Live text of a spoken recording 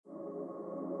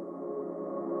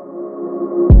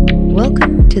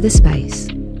Welcome to The Space.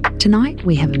 Tonight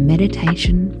we have a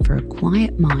meditation for a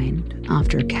quiet mind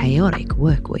after a chaotic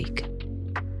work week.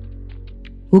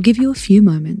 We'll give you a few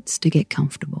moments to get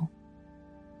comfortable.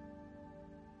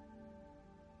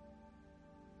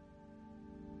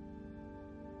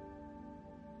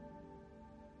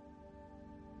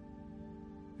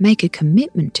 Make a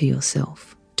commitment to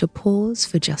yourself to pause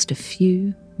for just a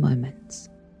few moments.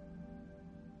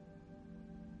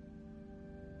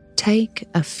 Take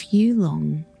a few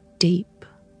long, deep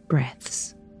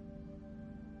breaths.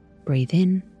 Breathe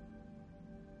in.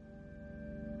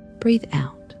 Breathe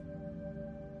out.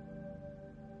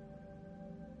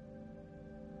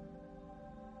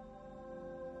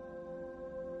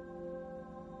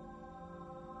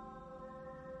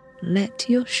 Let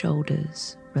your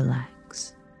shoulders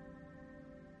relax.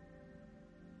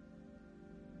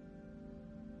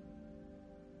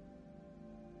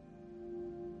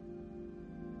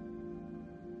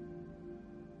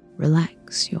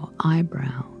 Relax your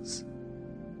eyebrows.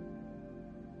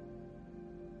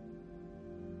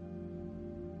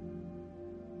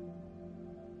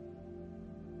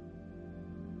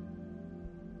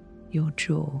 Your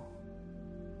jaw.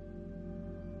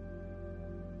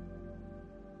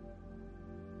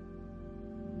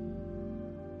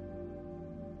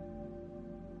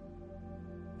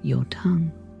 Your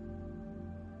tongue.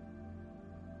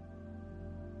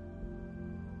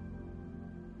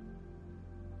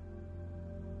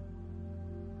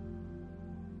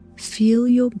 Feel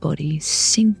your body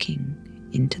sinking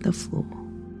into the floor.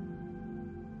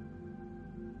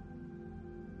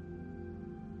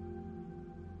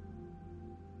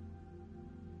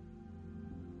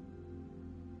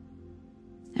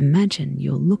 Imagine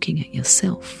you're looking at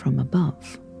yourself from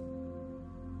above.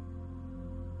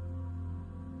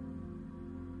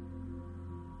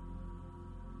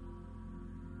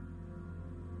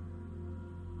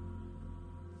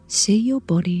 See your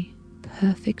body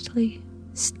perfectly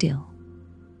still.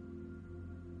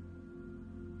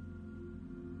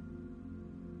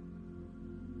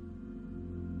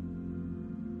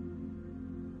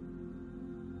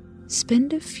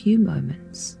 Spend a few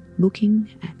moments looking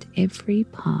at every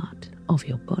part of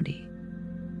your body.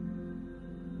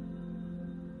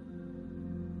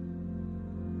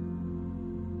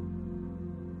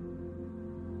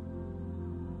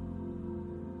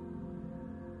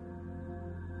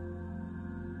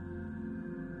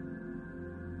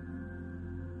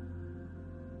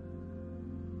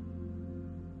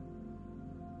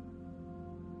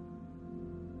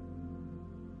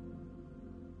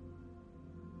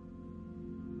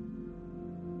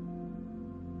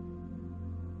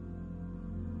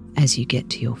 As you get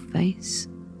to your face,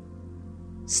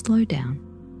 slow down.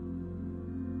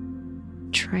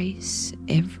 Trace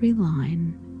every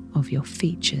line of your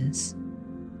features.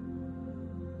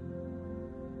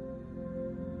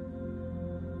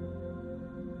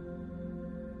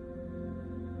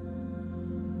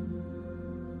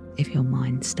 If your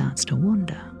mind starts to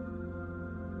wander,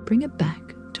 bring it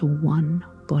back to one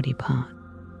body part.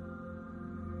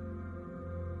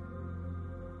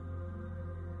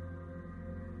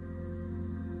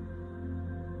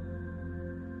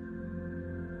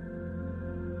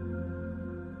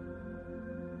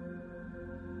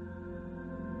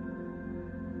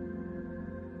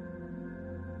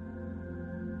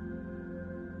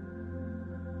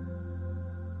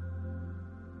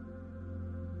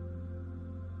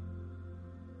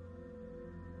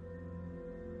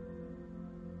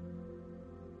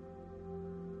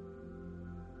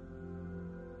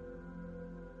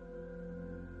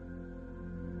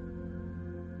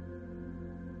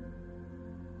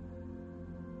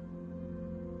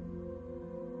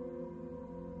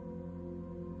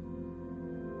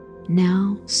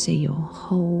 Now see your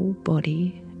whole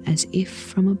body as if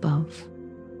from above.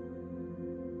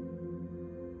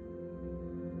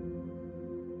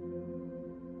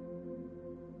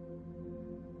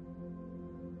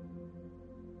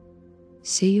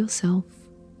 See yourself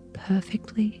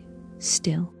perfectly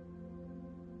still.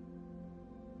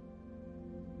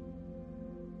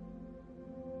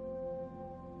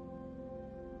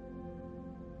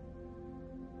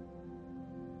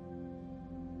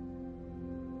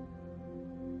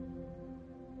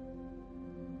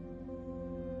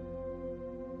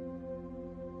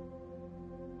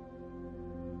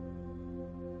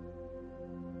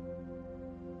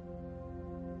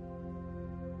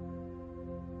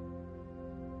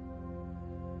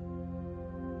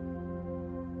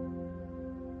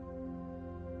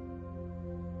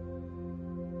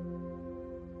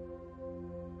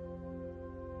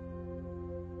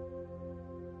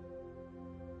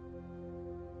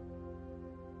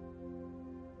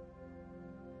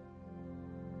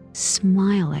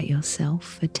 smile at yourself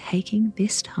for taking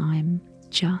this time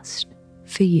just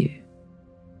for you.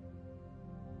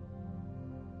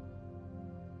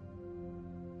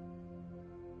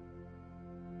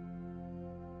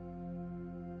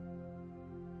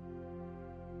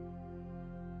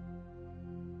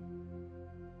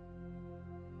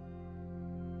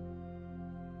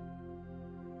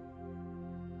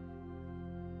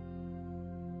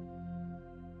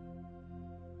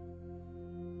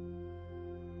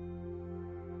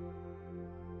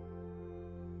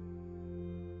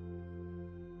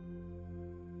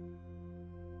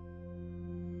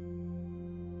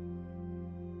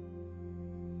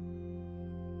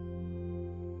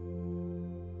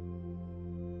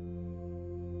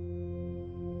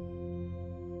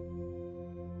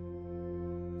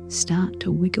 Start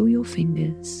to wiggle your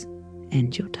fingers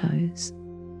and your toes.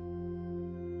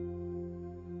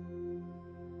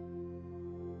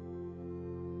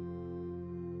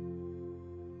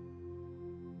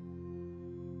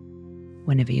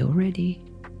 Whenever you're ready,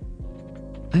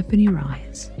 open your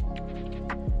eyes.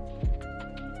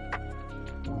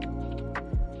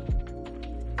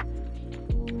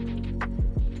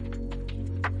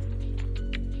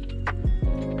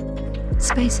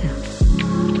 Space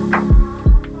out.